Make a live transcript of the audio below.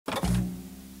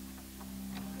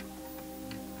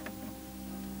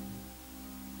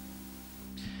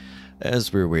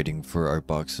As we're waiting for our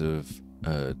box of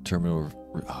terminal...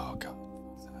 Oh, God.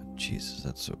 Jesus,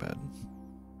 that's so bad.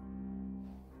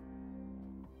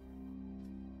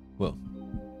 Well,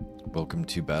 welcome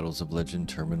to Battles of Legend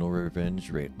Terminal Revenge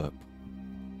Rate Up.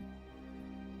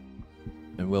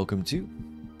 And welcome to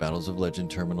Battles of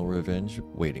Legend Terminal Revenge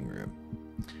Waiting Room.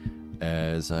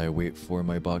 As I wait for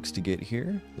my box to get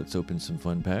here, let's open some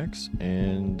fun packs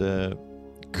and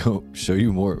go show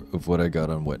you more of what I got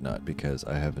on Whatnot, because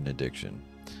I have an addiction.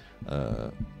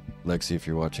 Lexi, if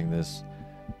you're watching this,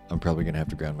 I'm probably going to have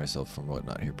to ground myself from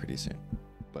Whatnot here pretty soon.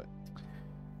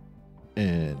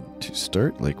 And to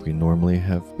start, like we normally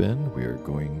have been, we are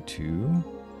going to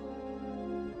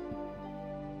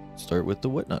start with the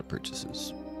Whatnot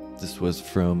purchases. This was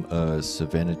from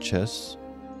Savannah Chess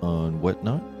on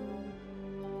Whatnot.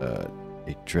 A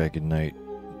Dragon Knight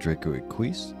Draco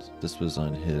Equist. This was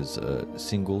on his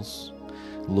singles,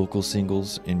 local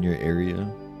singles in your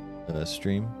area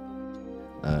stream.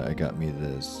 I got me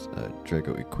this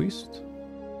Draco Equist.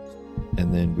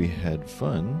 And then we had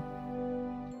fun.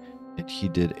 And he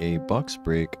did a box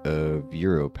break of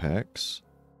Euro packs.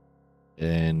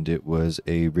 And it was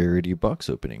a Rarity box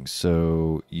opening.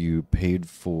 So you paid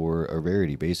for a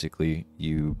Rarity, basically.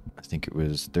 I think it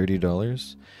was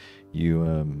 $30.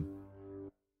 You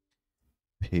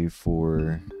pay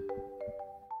for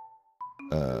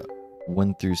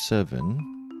 1 through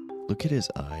 7. Look at his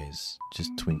eyes,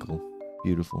 just twinkle.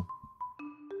 Beautiful.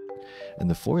 And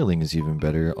the foiling is even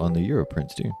better on the Euro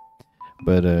prints too.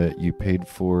 But you paid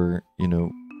for,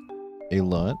 a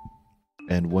lot,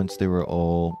 and once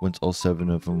all 7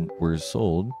 of them were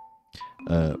sold,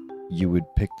 you would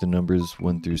pick the numbers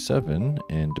 1 through 7,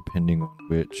 and depending on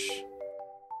which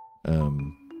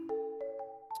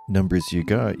numbers you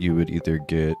got, you would either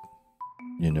get,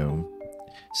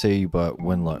 say you bought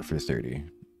 1 lot for 30,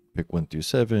 pick 1 through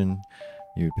 7,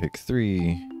 you would pick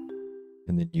 3,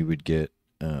 and then you would get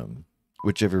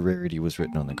whichever rarity was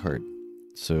written on the card.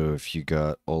 So if you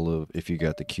got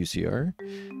the QCR,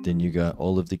 then you got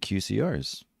all of the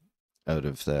QCRs out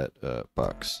of that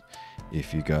box.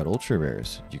 If you got ultra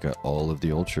rares, you got all of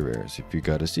the ultra rares. If you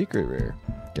got a secret rare,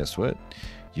 guess what?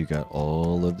 You got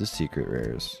all of the secret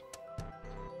rares.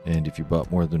 And if you bought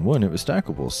more than 1, it was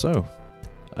stackable. So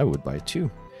I would buy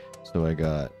 2. So I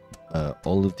got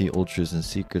all of the ultras and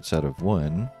secrets out of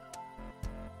 1.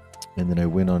 And then I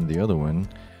went on the other one.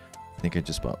 I think I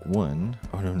just bought 1.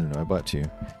 Oh, no, I bought 2.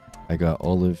 I got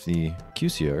all of the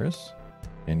QCRs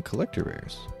and collector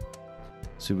rares.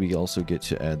 So we also get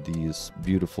to add these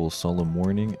beautiful Solemn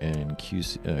Warning and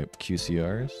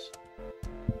QCRs.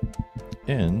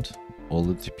 And all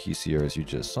of the PCRs you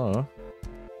just saw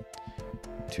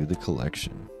to the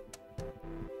collection.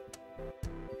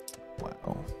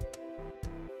 Wow.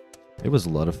 It was a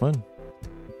lot of fun.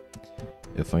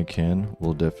 If I can,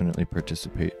 we'll definitely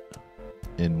participate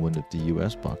in one of the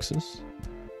US boxes.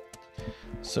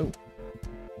 So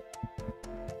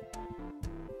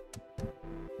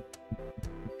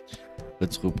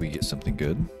let's hope we get something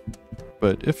good.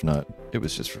 But if not, it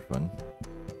was just for fun.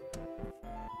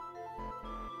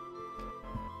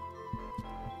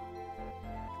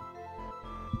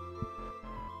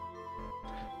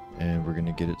 And we're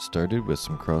gonna get it started with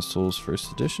some Cross Souls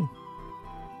First Edition.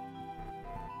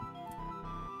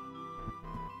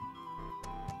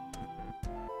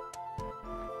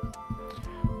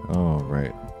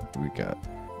 Alright, we got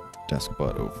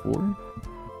Deskbot 04,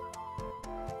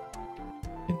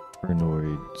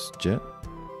 Infernoid's Jet,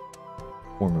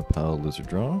 Former Pal Lizard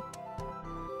Draw,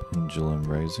 Pendulum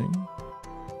Rising,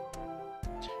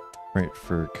 Right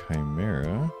for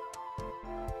Chimera,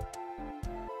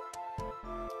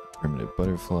 Permanent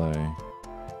Butterfly,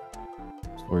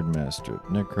 Swordmaster of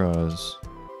Necros,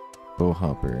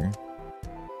 Bowhopper,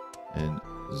 and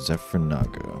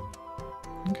Zephrinago.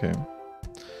 Okay.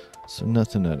 So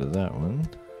nothing out of that one.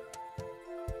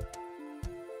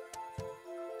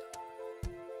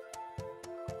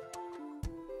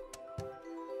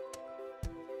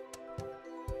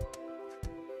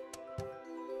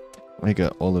 I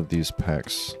got all of these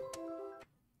packs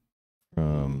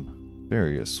from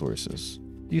various sources.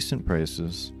 Decent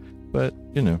prices, but,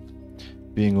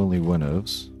 being only one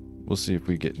ofs, we'll see if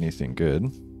we get anything good.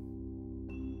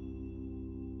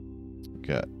 We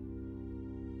got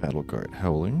Battleguard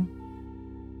Howling,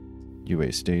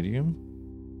 UA Stadium,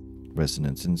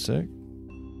 Resonance Insect,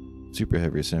 Super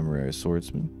Heavy Samurai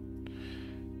Swordsman.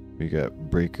 We got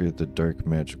Breaker the Dark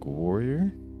Magical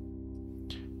Warrior,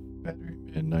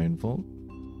 Batteryman 9 Volt,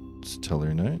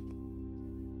 Stellar Knight,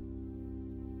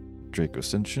 Draco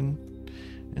Ascension,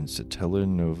 and Satella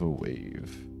Nova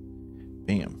Wave.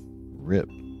 Bam. Rip.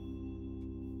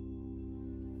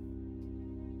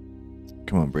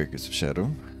 Come on, Breakers of Shadow.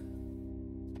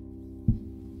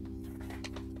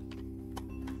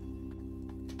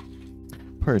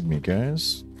 Pardon me,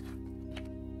 guys.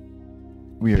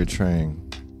 We are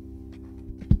trying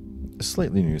a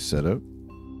slightly new setup.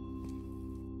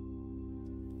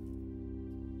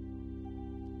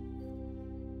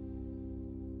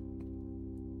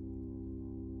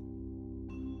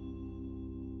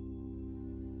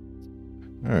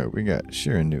 Alright, we got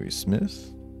Shiranui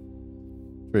Smith,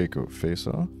 Draco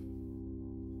Face-Off,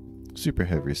 Super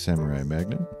Heavy Samurai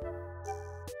Magnum,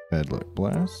 Bad Luck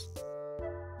Blast,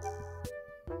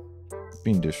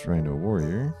 Fiendish Rhino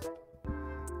Warrior,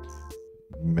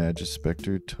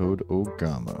 Magispector Toad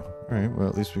Ogama. Alright, well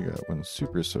at least we got one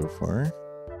super so far.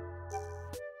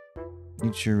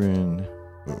 Ichirin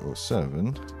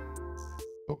 007.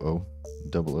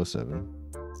 007.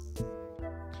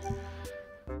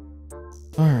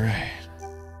 Alright.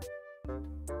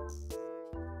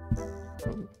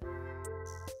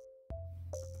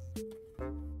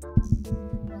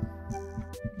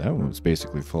 That one was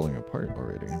basically falling apart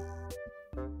already.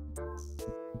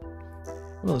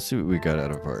 Well, let's see what we got out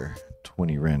of our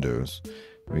 20 randos.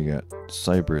 We got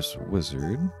Cyberus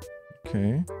Wizard.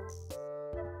 Okay.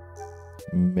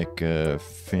 Mecha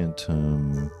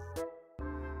Phantom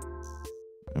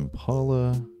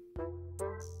Impala.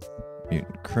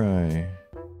 Mutant Cry.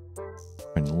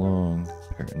 Quinn Long.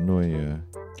 Paranoia.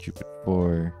 Cupid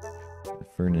 4.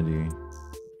 Eternity.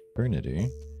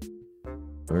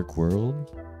 Dark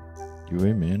World.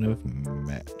 UA Man of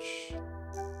Match.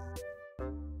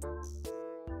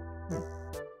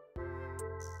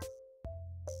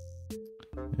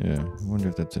 Yeah, I wonder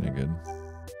if that's any good.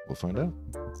 We'll find out.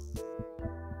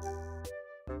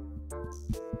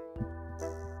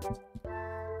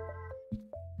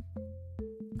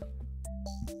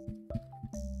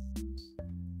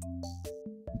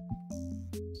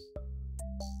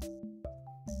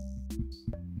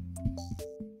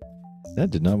 That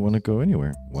did not want to go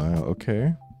anywhere. Wow,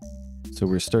 okay. So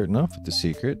we're starting off with the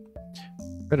secret.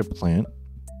 Red a plant.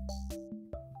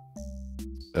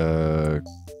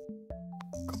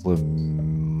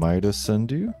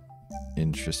 Chlamydosundu.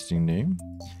 Interesting name.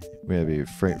 We have a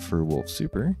Frightfur Wolf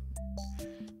Super.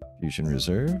 Fusion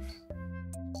Reserve.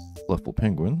 Fluffle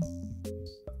Penguin.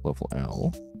 Fluffle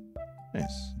Owl.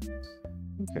 Nice.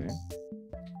 Okay.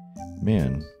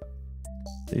 Man,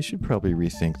 they should probably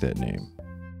rethink that name.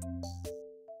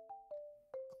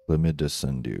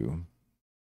 Chlamydosundu.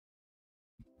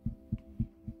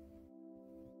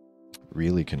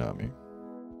 Really, Konami?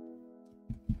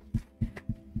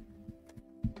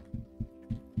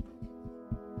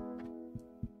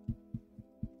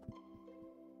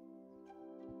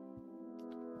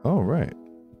 All right,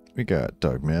 we got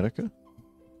Dogmatica,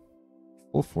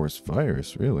 Full Force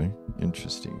Virus, really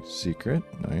interesting. Secret,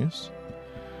 nice.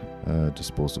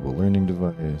 Disposable learning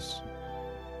device,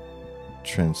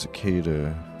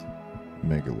 Transcicada,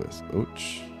 Megalith Och,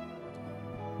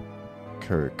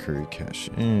 Karakuri Cash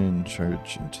In,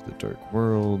 Charge into the Dark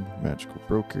World, Magical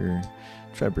Broker,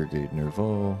 Tri-Brigade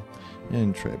Nerval,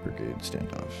 and Tri-Brigade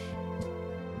Standoff.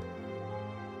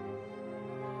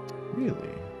 Really?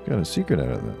 Got a secret out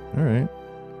of that. Alright.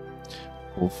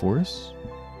 Full Force.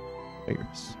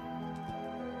 Virus.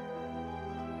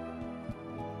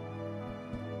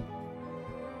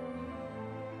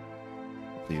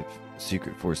 The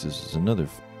Secret Forces is another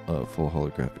full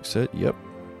holographic set. Yep.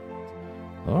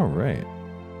 Alright.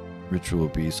 Ritual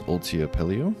Beast Ultia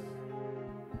Pelio.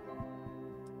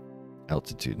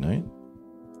 Altitude Knight.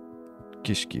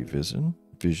 Kishki Vision.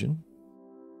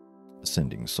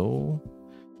 Ascending Soul.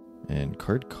 And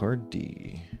Card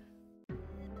D.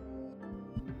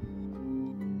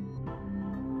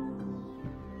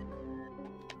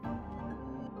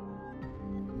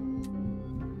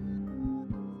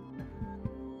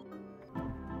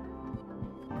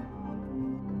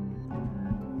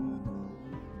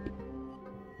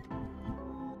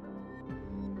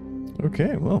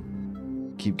 Okay, well,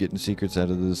 keep getting secrets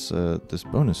out of this this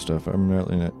bonus stuff. I'm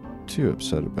really not too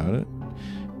upset about it.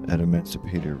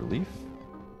 Adamantipator Relief.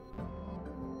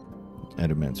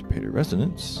 Adamantipator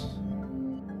Resonance.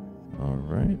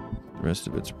 Alright. The rest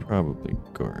of it's probably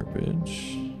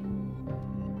garbage.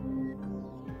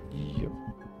 Yep.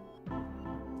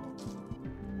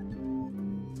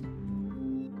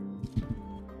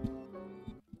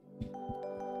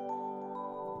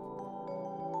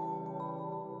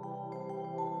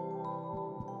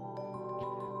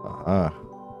 Aha.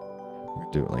 We're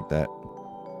gonna do it like that.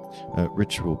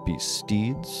 Ritual Beast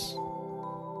Steeds.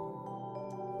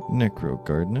 Necro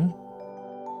Gardener.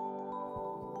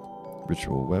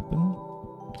 Ritual Weapon.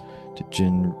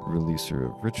 Djinn Releaser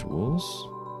of Rituals.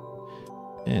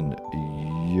 And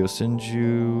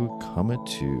Yosenju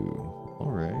Kamatu.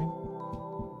 Alright.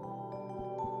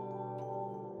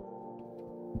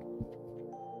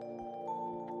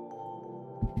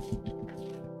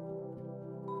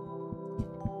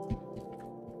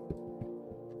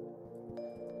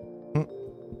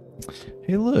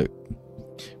 Hey, look.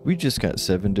 We just got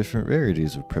 7 different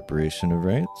rarities of preparation of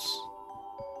rites.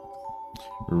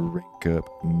 Rank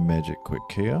up magic quick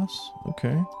chaos.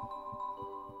 Okay.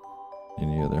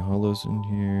 Any other hollows in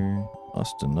here?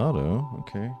 Ostinato.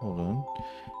 Okay, hold on.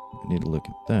 I need to look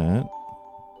at that.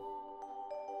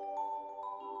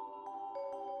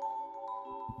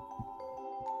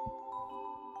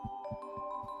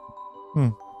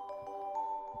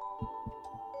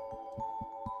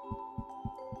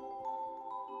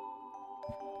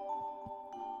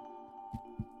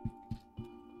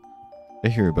 I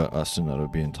hear about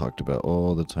Ostinato being talked about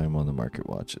all the time on the market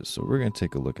watches, so we're going to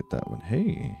take a look at that one.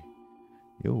 Hey,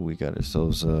 yo, we got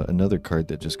ourselves another card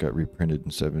that just got reprinted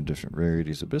in 7 different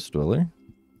rarities. Abyss Dweller,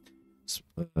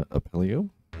 Apelio,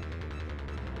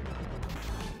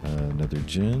 another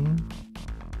Jin,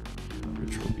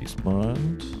 Ritual Beast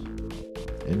Bond,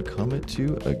 and Comet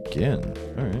 2 again.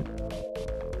 Alright.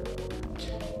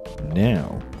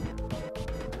 Now,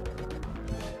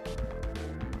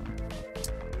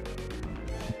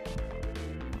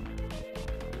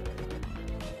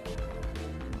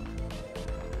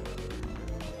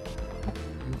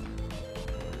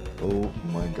 oh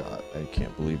my god, I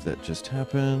can't believe that just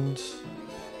happened.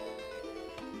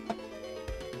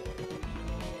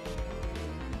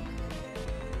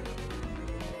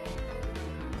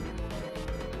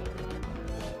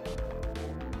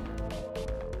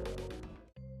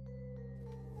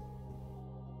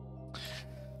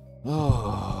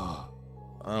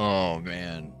 Oh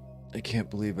man, I can't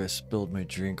believe I spilled my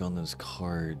drink on those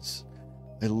cards.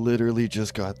 I literally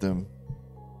just got them.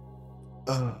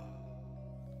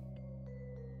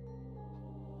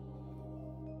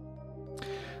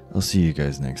 I'll see you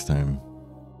guys next time.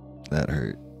 That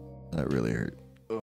hurt. That really hurt.